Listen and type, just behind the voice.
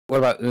What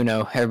about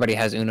Uno? Everybody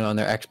has Uno on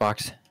their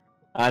Xbox.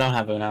 I don't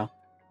have Uno.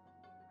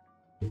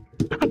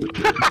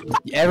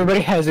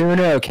 Everybody has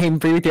Uno. Came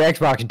free with your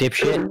Xbox,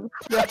 dipshit.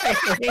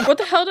 What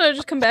the hell did I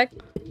just come back?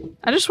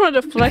 I just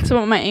wanted to flex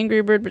about my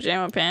Angry Bird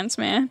pajama pants,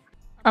 man.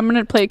 I'm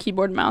gonna play a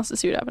keyboard and mouse to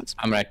see what happens.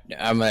 I'm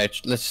gonna.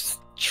 Let's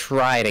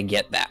try to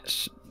get that.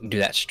 Do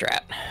that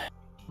strat.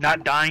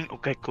 Not dying?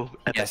 Okay, cool.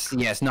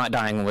 Yes, not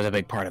dying was a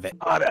big part of it.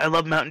 God, I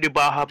love Mountain Dew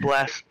Baja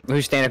Blast.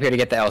 Who's standing up here to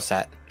get the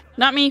LSAT?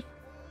 Not me.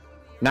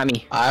 Not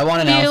me. I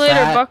want an See you later,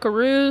 LSAT.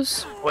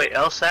 buckaroos. Wait,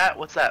 LSAT?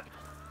 What's that?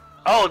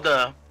 Oh,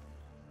 the...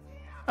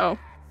 Oh.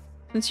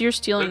 Since you're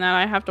stealing that,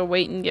 I have to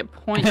wait and get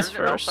points There's an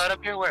first. LSAT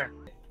up here? Where?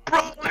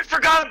 Bro, I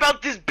forgot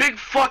about this big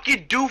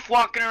fucking doof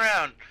walking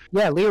around.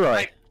 Yeah,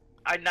 Leroy.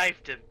 I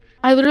knifed him.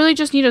 I literally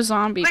just need a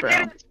zombie, Look bro.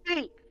 at his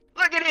feet.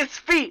 Look at his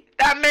feet.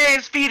 That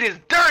man's feet is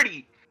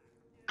dirty.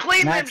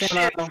 Clean them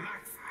shit.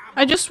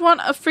 I just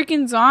want a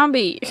freaking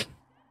zombie.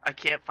 I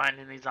can't find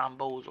any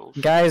zombozos.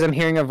 Guys, I'm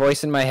hearing a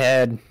voice in my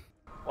head.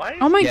 Why is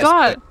Oh my Yes,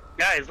 god.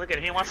 Guys, look at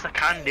him. He wants the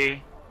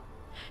candy.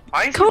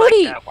 Why is Cody,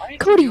 he like that? Why is he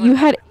Cody, doing you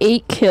had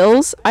 8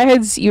 kills. I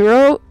had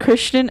 0.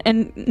 Christian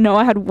and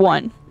Noah had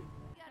 1.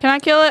 Can I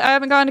kill it? I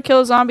haven't gotten to kill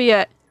a zombie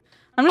yet.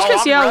 I'm just Oh,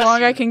 gonna see I'm how long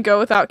I rushing. can go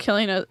without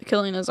killing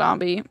a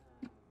zombie.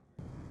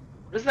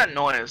 What is that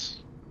noise?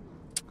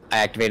 I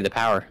activated the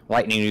power.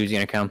 Lightning is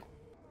gonna come.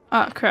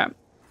 Oh crap.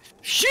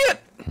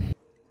 Shit! I'm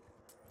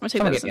gonna take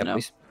Someone that as get me a up, no.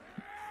 please.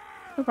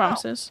 No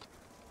promises.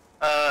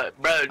 Bro,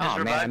 just Oh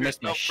revive man, I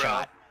missed my yourself, bro.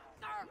 shot.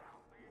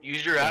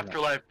 Use your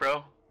afterlife,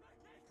 bro.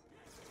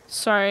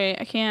 Sorry,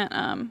 I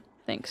can't,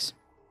 thanks.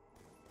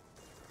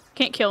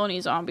 Can't kill any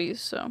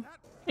zombies, so.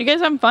 You guys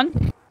having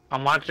fun?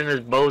 I'm watching this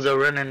bozo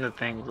run into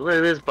things. Look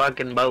at this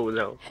fucking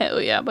bozo.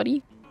 Hell yeah,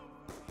 buddy.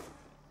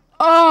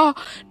 Oh,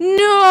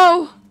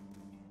 no!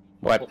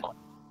 What?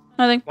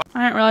 Nothing.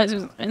 I didn't realize it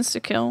was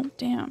insta-kill.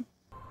 Damn.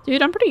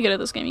 Dude, I'm pretty good at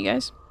this game, you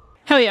guys.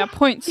 Hell yeah,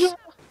 points.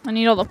 I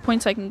need all the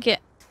points I can get.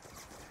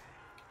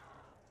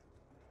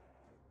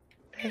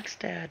 Thanks,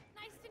 Dad.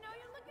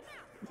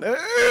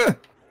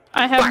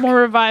 I have more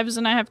revives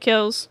than I have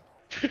kills.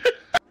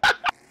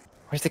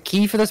 Where's the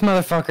key for this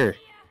motherfucker?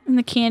 In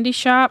the candy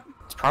shop.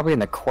 It's probably in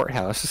the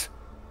courthouse.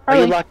 Are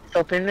you Probably. locked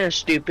yourself in there,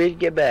 stupid?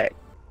 Get back.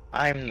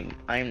 I'm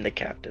the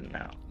captain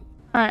now.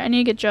 Alright, I need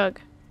to get Jug.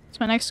 It's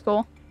my next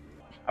goal.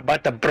 I'm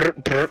about to brr,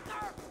 brr,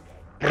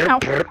 brr, Ow.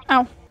 brr.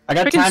 Ow. I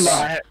got Freaking time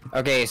s- bomb.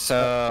 Okay,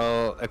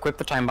 so equip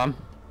the time bomb.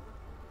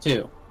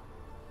 2.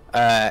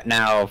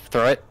 Now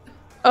throw it.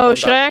 Oh,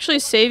 should I actually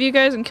save you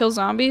guys and kill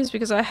zombies?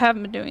 Because I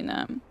haven't been doing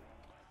that.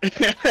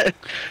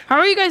 How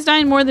are you guys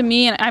dying more than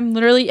me and I'm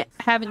literally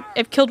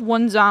I've killed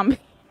 1 zombie.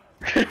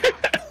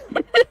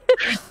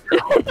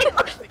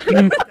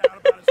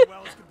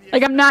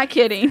 Like, I'm not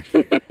kidding.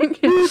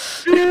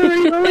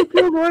 You only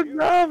killed 1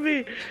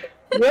 zombie.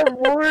 You have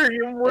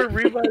more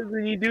revives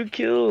than you do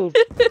kills.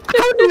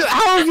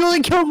 How have you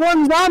only killed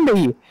 1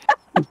 zombie?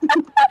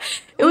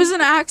 It was an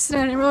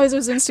accident. I didn't realize it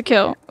was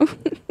insta-kill.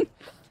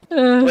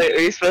 Wait, are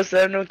you supposed to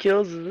have no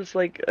kills? Is this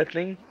like a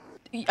thing?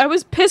 I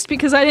was pissed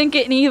because I didn't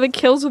get any of the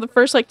kills with the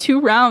first, like, 2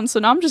 rounds, so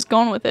now I'm just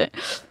going with it.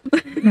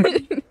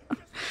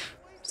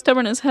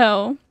 Stubborn as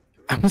hell.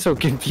 I'm so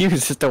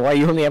confused as to why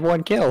you only have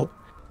 1 kill.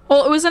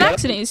 Well, it was an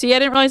accident, you see? I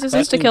didn't realize it was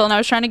insta-kill, and I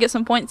was trying to get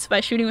some points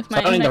by shooting with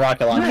my Sounding the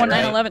rocket launcher, right?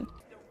 911.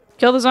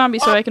 Kill the zombie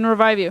so I can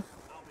revive you.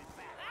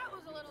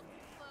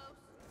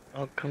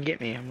 Oh, come get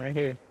me. I'm right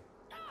here.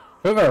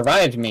 Whoever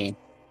revived me.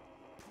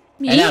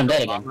 Me? And now I'm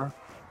dead again.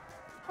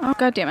 Oh,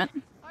 god damn it.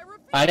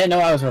 I didn't know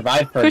I was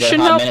revived for a Christian,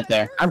 good hot help. minute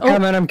there. I'm Oh.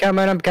 coming, I'm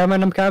coming, I'm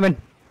coming, I'm coming.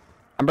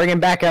 I'm bringing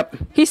backup.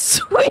 He's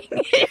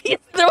swinging. He's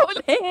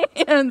throwing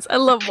hands. I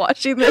love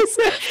watching this.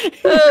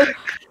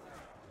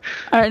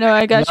 Alright, no,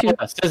 I got you.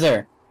 No,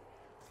 scissor.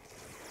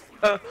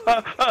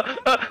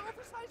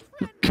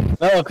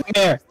 No, come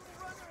here.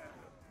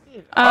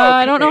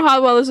 I don't know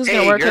how well this is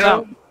gonna Hey, work girl.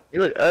 without. You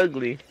look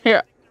ugly.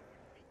 Here.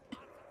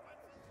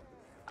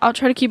 I'll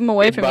try to keep him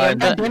away from you.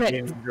 But...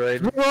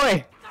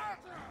 Leroy!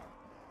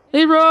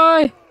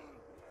 Leroy!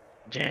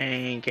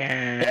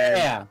 Jenkins.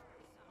 Yeah.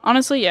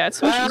 Honestly, yeah, it's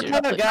so much easier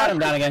to play. Got him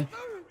down again.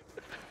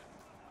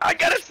 I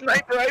got a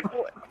sniper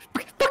rifle.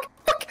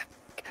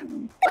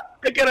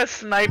 I got a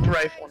sniper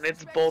rifle and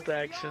it's bolt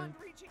action.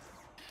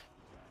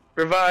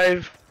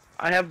 Revive.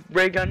 I have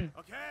ray gun.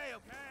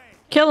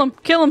 Kill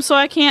him so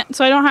I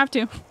don't have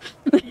to.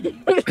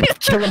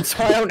 Kill him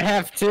so I don't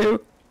have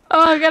to. Oh,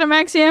 I got a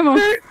max ammo.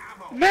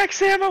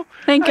 Max ammo.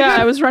 Thank God,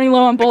 I was running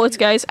low on bullets,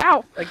 guys.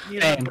 Ow! Like,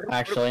 you Same, know,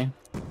 actually.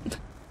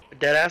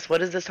 Deadass, what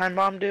does this time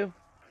bomb do?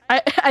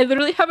 I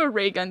literally have a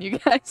ray gun, you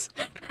guys.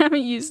 I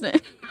haven't used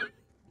it.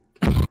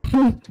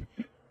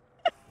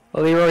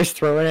 Leroy's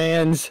throwing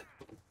hands.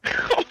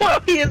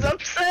 Wow, he is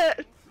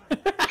upset.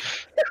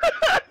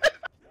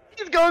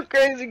 He's going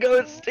crazy,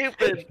 going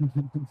stupid.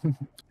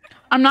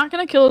 I'm not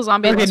gonna kill a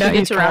zombie Okay, unless now we get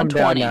he's to round calmed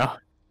down 20. now.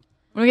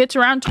 When we get to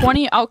round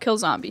 20, I'll kill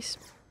zombies.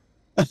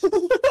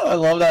 I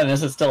love that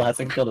Nissa still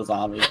hasn't killed a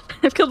zombie.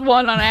 I've killed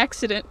 1 on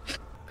accident.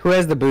 Who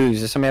has the booze?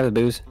 Does somebody have the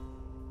booze?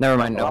 Never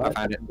mind, no, I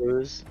found it.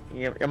 Booze.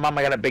 Your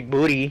mama got a big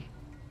booty.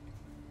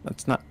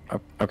 That's not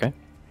okay.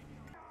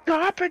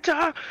 Stop it!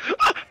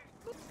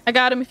 I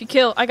got him if you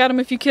kill. I got him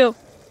if you kill.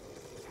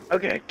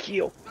 Okay,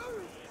 kill.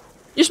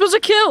 You're supposed to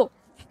kill!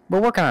 We're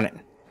working on it.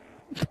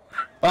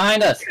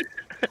 Behind us.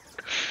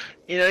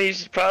 You know, you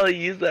should probably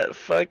use that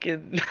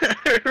fucking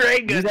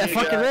ray gun. Use that you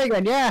fucking got. ray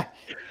gun, yeah.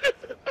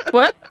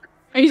 What?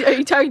 Are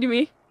you talking to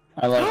me?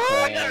 I love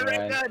Oh, I playing got a ray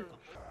anyway. gun.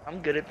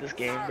 I'm good at this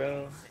game,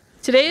 bro.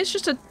 Today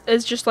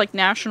is just like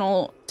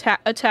National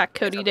Attack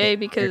Cody Day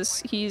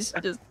because he's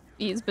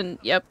been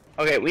yep.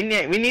 Okay, we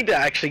need to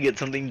actually get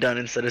something done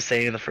instead of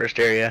staying in the first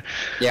area.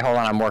 Yeah, hold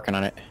on, I'm working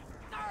on it.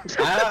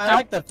 I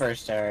like the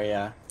first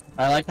area.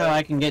 I like how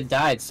I can get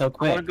died so I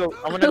quick. wanna go.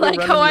 I I wanna go. like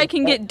run how in I the-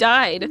 can get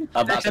died.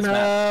 About this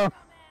map.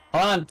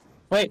 Hold on.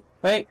 Wait.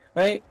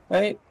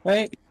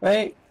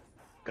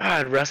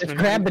 God, Russ. Let's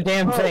grab the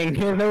damn thing.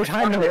 There's no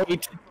time to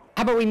wait.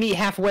 How about we meet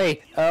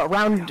halfway?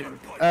 Around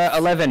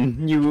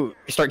 11, you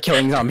start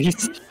killing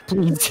zombies.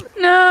 Please.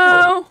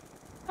 No,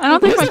 I don't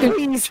think I could.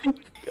 Please.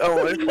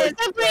 Oh, it's like,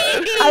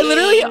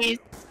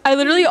 I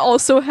literally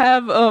also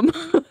have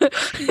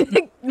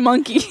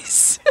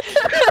monkeys.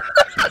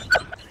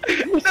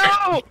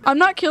 no! I'm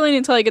not killing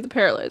until I get the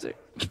paralyzer.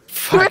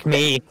 Fuck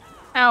me.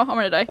 Ow, I'm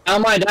gonna die. How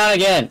am I down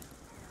again?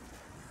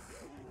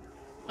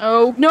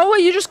 Oh no!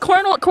 You just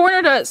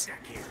cornered us.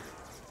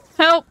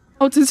 Help!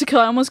 Oh, it's insta kill.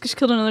 I almost just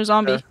killed another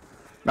zombie.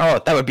 Oh,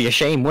 that would be a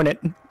shame, wouldn't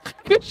it?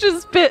 It's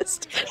just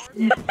pissed.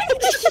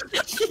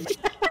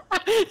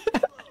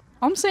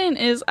 All I'm saying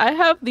is I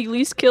have the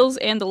least kills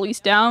and the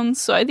least downs,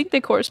 so I think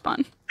they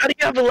correspond. How do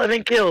you have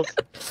 11 kills?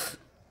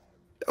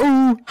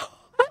 Ooh.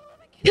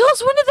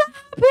 Kills? When did that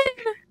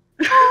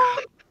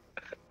happen?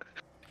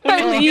 When I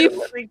did you leave. get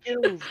 11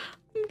 kills?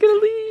 I'm gonna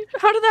leave.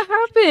 How did that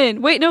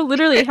happen? Wait, no,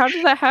 literally, how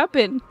did that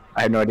happen?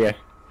 I have no idea.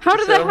 How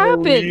did that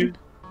happen?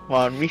 Come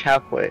on, meet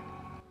halfway.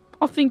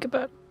 I'll think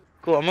about it.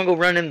 Cool, I'm gonna go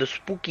run in the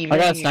spooky I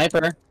got a maze.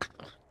 sniper.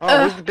 Oh,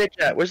 where's the bitch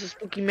at? Where's the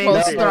spooky maze? Well,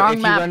 at? it's the wrong if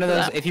you map run to for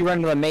those, that. if you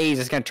run to the maze,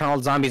 it's gonna turn all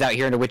the zombies out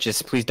here into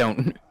witches. Please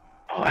don't.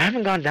 Oh, I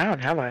haven't gone down,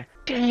 have I?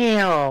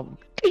 Damn!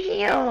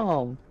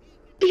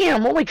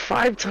 I'm like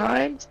 5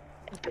 times.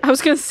 I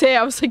was gonna say,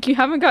 I was like, you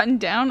haven't gotten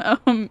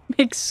down?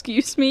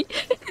 Excuse me?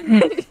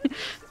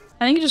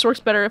 I think it just works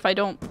better if I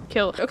don't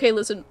kill. Okay,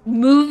 listen,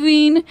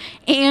 moving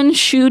and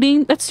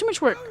shooting, that's too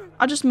much work.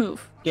 I'll just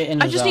move. Get in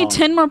the I just zone. need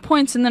 10 more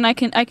points and then I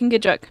can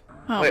get Jack.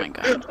 Oh Wait. my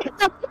god.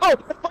 Oh,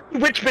 the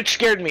witch bitch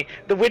scared me.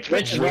 The witch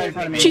Witch bitch is right scared in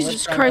front of me. me.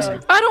 Jesus Christ.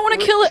 I don't want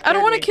to kill it. I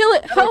don't want to kill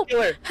it. Help.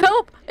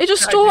 Help. It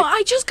just stole.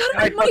 I just got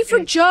enough money for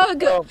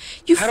Jug.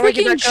 You How do I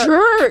get freaking back up?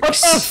 What the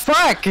jerks.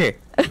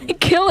 fuck?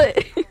 Kill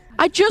it.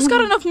 I just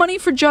got enough money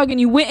for Jug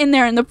and you went in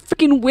there and the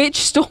freaking witch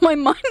stole my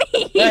money.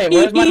 Hey,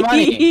 where's my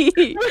money?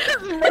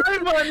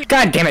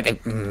 God damn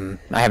it!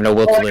 I have no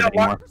will to live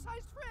anymore.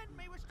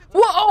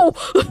 Whoa!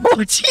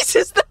 Oh,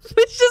 Jesus, that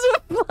bitch just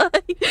went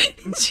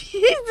flying.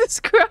 Jesus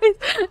Christ.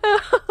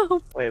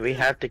 Oh, Wait, we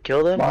have to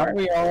kill them? Why are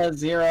we all at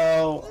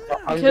 0?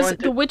 I'm because going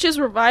the to... witches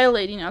were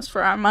violating us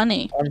for our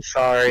money. I'm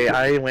sorry,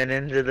 I went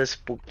into the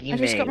spooky I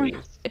just got my...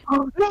 maze.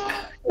 Oh,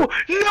 no!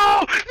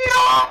 No!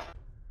 No!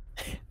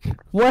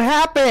 What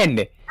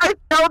happened? I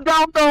fell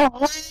down the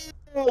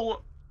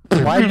hole!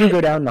 Why did you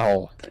go down the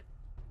hole?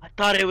 I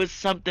thought it was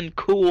something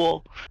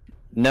cool.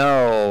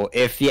 No,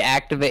 if you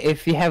activate,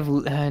 if you have,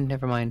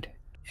 never mind.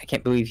 I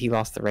can't believe he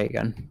lost the ray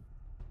gun.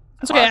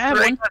 It's okay, I have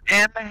one.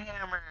 And the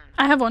hammer.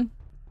 I have one.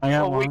 I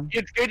got Oh, wait, one.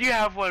 it's good you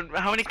have one.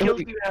 How many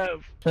kills do you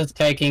have? It's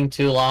taking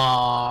too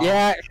long.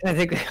 Yeah, I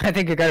think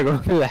I gotta go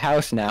through the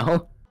house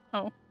now.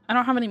 Oh, I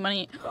don't have any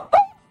money.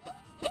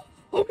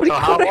 Oh my So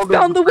how god, I old is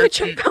found the the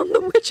witch! I person- found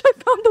the witch! I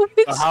found the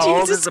witch! How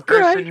old Jesus is the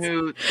person Christ!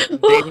 who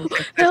Oh, dating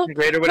help, second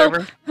grade or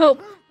whatever?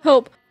 Help!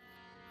 Help!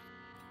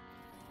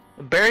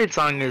 The buried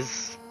song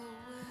is.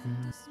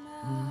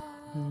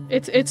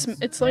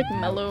 It's like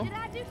mellow.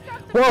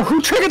 Whoa,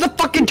 who triggered the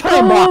fucking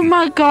time Oh bomb?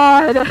 my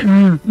god!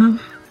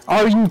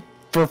 Are you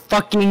for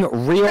fucking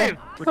real? Hey,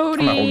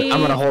 Cody!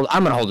 I'm gonna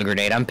hold a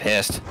grenade. I'm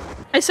pissed.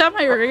 I still have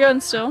my ray gun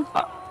still.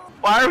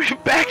 why are we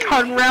back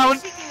on round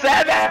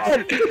 7?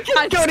 I'm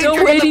Cody still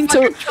triggered waiting the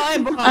to.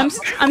 fucking time bomb.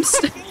 I'm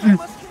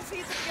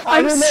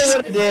I don't know s-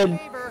 what it did.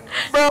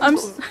 Bro, I'm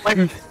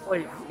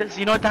wait,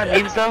 you know what that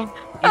means though?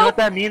 You know what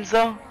that means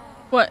though?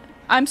 What?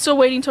 I'm still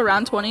waiting till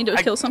round 20 to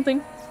kill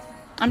something.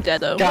 I'm dead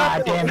though.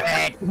 God damn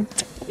it!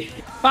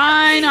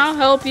 Fine, I'll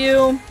help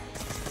you.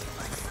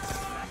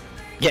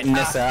 Getting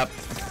this up.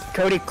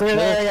 Cody, clear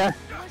the area.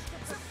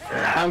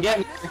 I'm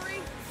getting.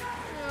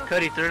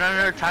 Cody, throw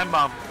another time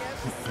bomb.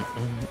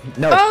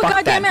 No, Oh fuck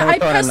god damn that. it! Don't I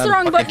throw pressed the another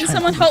wrong fucking button. time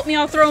Someone bomb. help me!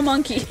 I'll throw a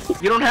monkey.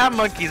 You don't have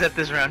monkeys at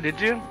this round,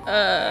 did you?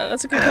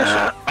 That's a good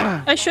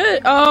question. I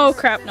should. Oh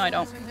crap! No, I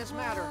don't.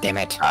 Damn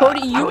it.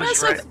 Cody, I you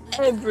was mess up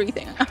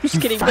everything. I'm just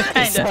kidding, but Fuck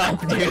this kinda.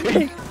 up,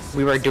 dude.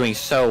 We were doing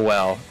so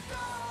well.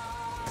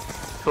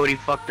 Cody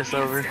fucked us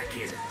over.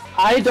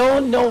 I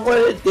don't know what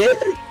it did.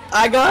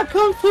 I got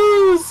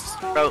confused.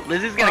 Bro,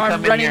 Lizzie's gonna Oh, I'm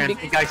come in running here and be-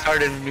 think I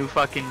started a new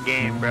fucking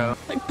game, bro.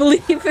 Like,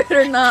 believe it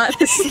or not,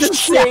 this is the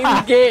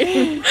same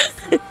game.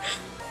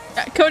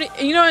 Cody,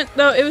 you know what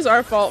though? It was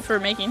our fault for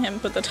making him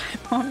put the time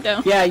bomb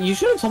down. Yeah, you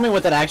should have told me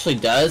what that actually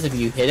does if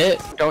you hit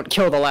it. Don't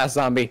kill the last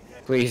zombie,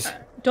 please.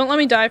 Don't let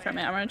me die from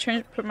it. I'm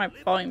gonna put my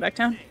volume back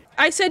down.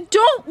 I said,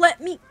 don't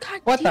let me.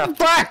 God What damn the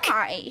fuck?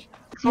 Die.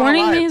 It's not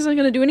Warning alive. me isn't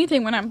gonna do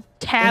anything when I'm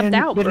tabbed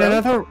out,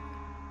 bro.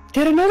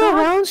 Did another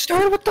round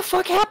start? What the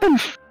fuck happened?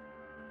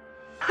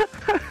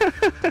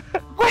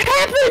 What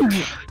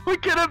happened? We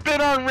could have been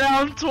on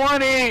round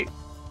 20.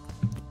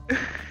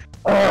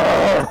 Hey,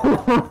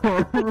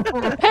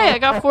 I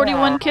got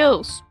 41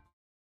 kills.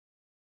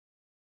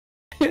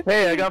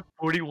 Hey, I got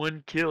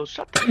 41 kills.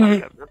 Shut the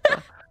fuck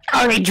up.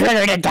 Only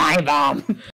triggered a time bomb.